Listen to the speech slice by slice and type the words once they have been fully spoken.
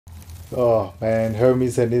Oh man,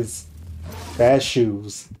 Hermes and his fast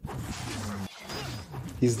shoes.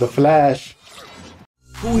 He's the Flash.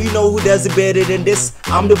 Who he know who does it better than this?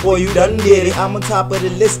 I'm the boy who done get it. I'm on top of the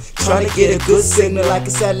list, trying to get a good signal like a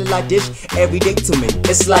satellite dish. Every day to me,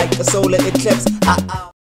 it's like a solar eclipse.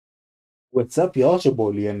 What's up, y'all? It's your boy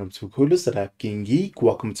Lee, and I'm too cool. It's s.a.geek.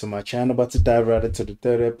 Welcome to my channel. About to dive right into the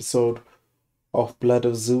third episode of Blood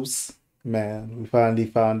of Zeus. Man, we finally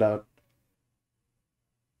found out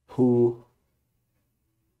who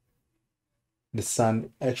the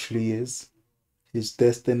sun actually is. His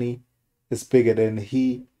destiny is bigger than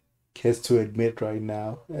he cares to admit right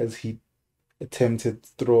now, as he attempted to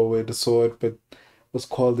throw away the sword but was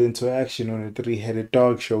called into action when a three-headed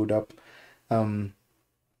dog showed up.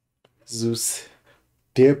 Zeus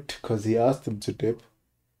dipped because he asked him to dip.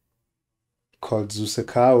 Called Zeus a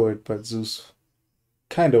coward, but Zeus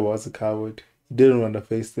kind of was a coward. He didn't want to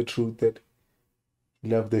face the truth that he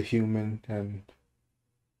loved the human and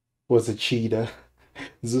was a cheater.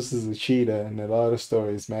 Zeus is a cheater in a lot of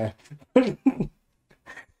stories, man.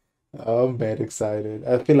 I'm mad excited.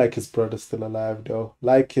 I feel like his brother's still alive, though.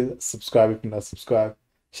 Like, subscribe if you're not subscribed.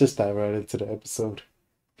 Just dive right into the episode.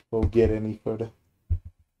 Won't get any further.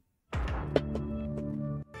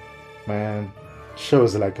 Man,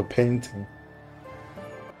 shows like a painting.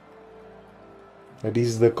 Are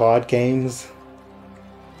these the god games?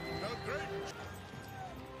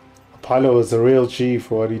 Apollo is a real G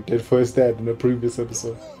for what he did for his dad in the previous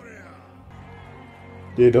episode.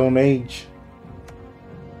 They don't age.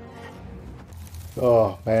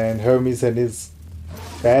 Oh man, Hermes and his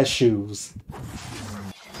fast shoes.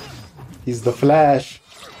 He's the Flash.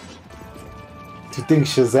 To think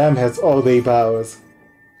Shazam has all their powers.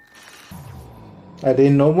 Are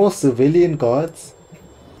there no more civilian gods?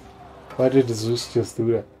 Why did Zeus just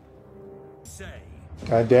do that?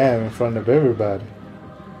 Goddamn, in front of everybody.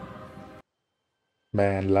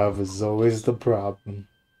 Man, love is always the problem.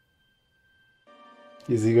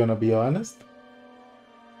 Is he gonna be honest?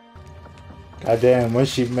 Goddamn, when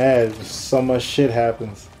she mad, so much shit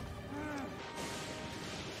happens.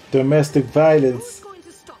 Domestic violence.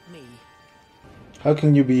 How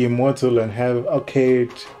can you be immortal and have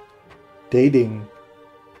archaic dating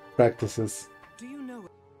practices?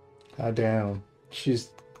 Goddamn,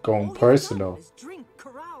 she's going personal.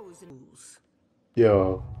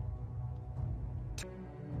 Yo.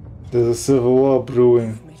 There's a civil war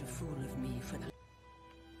brewing.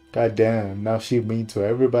 Goddamn, now she mean to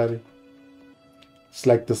everybody. It's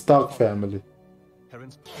like the Stark family.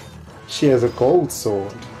 She has a gold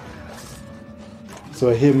sword.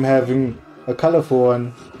 So him having a colorful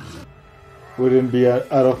one wouldn't be out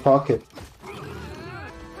of pocket.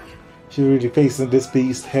 She's really facing this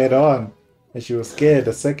beast head on. And she was scared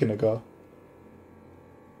a second ago.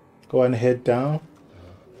 Go and head down.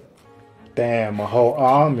 Damn, a whole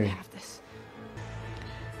army.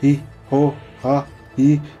 He ho ha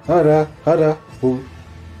he hada hada hoo.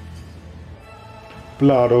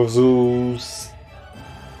 Blood of Zeus.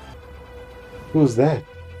 Who's that?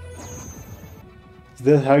 Is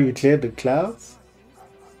that how you clear the clouds?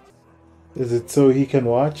 Is it so he can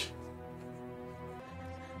watch?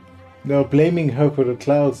 They're blaming her for the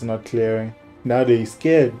clouds not clearing. Now they're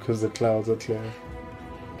scared because the clouds are clearing.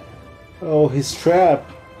 Oh, he's trapped.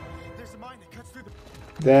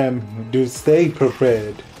 Damn, dude, stay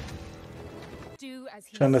prepared.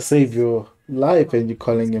 Trying to save your life and you're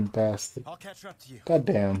calling him bastard. God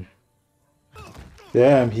damn.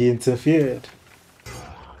 Damn, he interfered.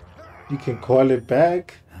 You can call it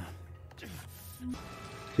back.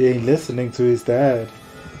 He ain't listening to his dad.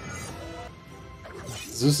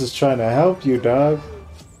 Zeus is trying to help you, dog.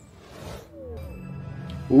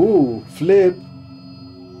 Ooh, flip.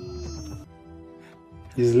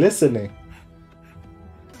 He's listening.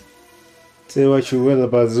 Say what you will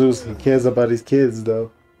about Zeus, he cares about his kids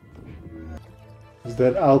though. Is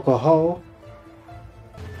that alcohol?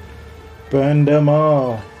 Burn them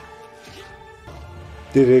all.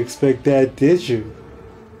 Didn't expect that, did you?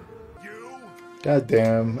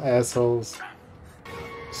 Goddamn assholes.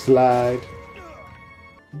 Slide.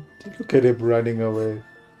 Look at him running away.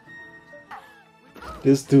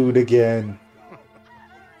 This dude again.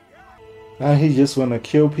 Now he just wanna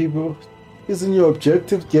kill people? Isn't your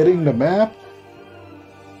objective getting the map?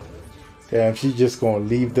 Damn, she's just gonna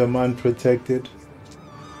leave them unprotected.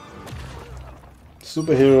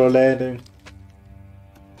 Superhero landing.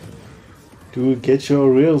 Dude, get your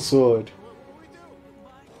real sword.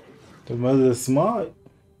 The mother is smart.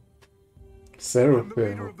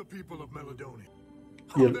 Seraphim.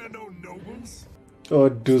 Yeah. Oh,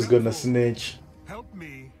 dude's gonna snitch.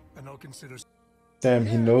 Damn,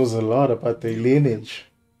 he knows a lot about their lineage.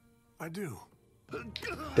 I do.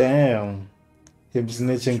 Damn. Him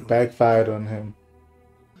snitching backfired on him.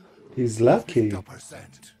 He's lucky.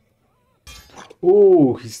 50%.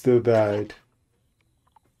 Oh, he still died.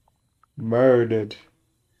 Murdered.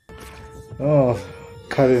 Oh,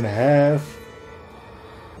 cut in half.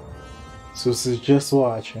 Zeus is just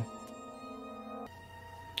watching.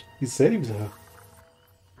 He saves her.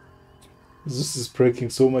 Zeus is breaking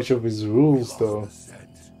so much of his rules, though.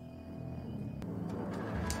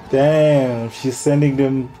 Damn, she's sending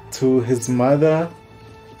them to his mother.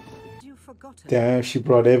 Damn, she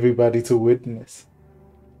brought everybody to witness.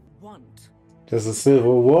 There's a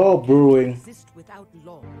civil war brewing.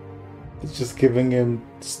 It's just giving him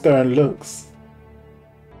stern looks.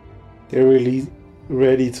 They're really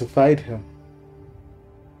ready to fight him.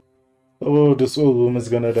 Oh, this old woman's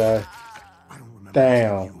gonna die.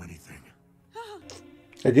 Damn.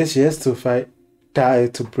 I guess she has to die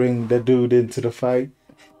to bring the dude into the fight.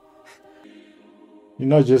 You're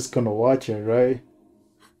not just gonna watch it, right?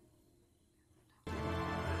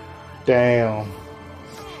 Damn.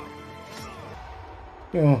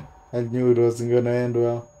 Oh, I knew it wasn't gonna end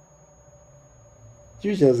well.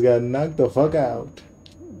 You just got knocked the fuck out.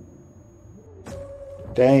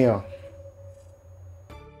 Damn.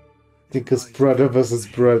 Think it's brother versus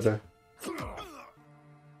brother.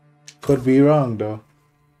 Could be wrong though.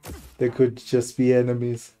 They could just be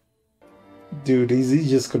enemies. Dude, is he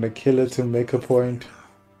just gonna kill her to make a point?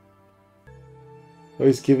 Oh,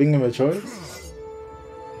 he's giving him a choice?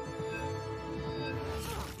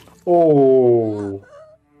 Oh.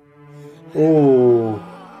 Oh.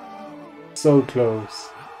 So close.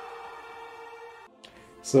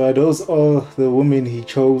 So are those all the women he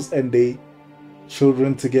chose and they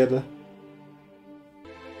children together?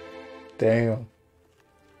 Damn.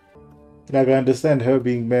 Like, I understand her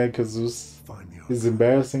being mad because Zeus is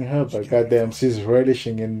embarrassing her, but goddamn, she's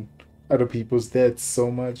relishing in other people's deaths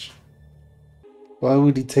so much. Why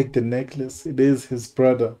would he take the necklace? It is his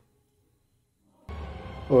brother.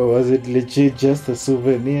 Or was it legit just a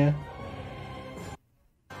souvenir?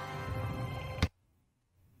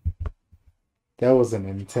 That was an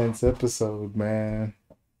intense episode, man.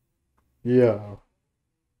 Yeah.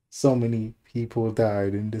 So many people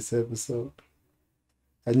died in this episode.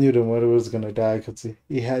 I knew the mother was gonna die because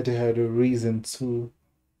he had to have a reason to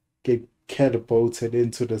get catapulted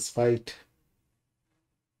into this fight.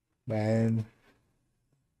 Man.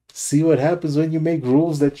 See what happens when you make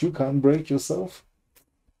rules that you can't break yourself?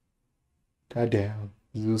 Goddamn.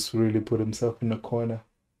 Zeus really put himself in a corner.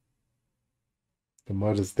 The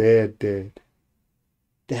mother's dead. They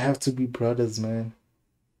have to be brothers, man.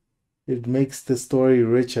 It makes the story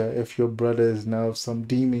richer if your brother is now some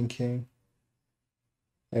demon king.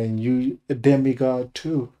 And you a demigod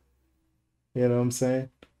too. You know what I'm saying?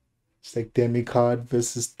 It's like demigod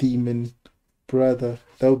versus demon brother.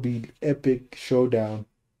 That would be epic showdown.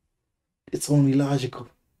 It's only logical.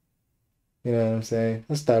 You know what I'm saying?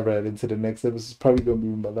 Let's dive right into the next episode. It's probably gonna be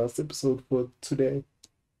my last episode for today.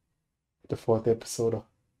 The 4th episode.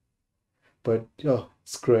 But yo,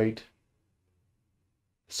 it's great.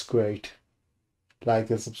 It's great. Like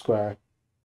and subscribe.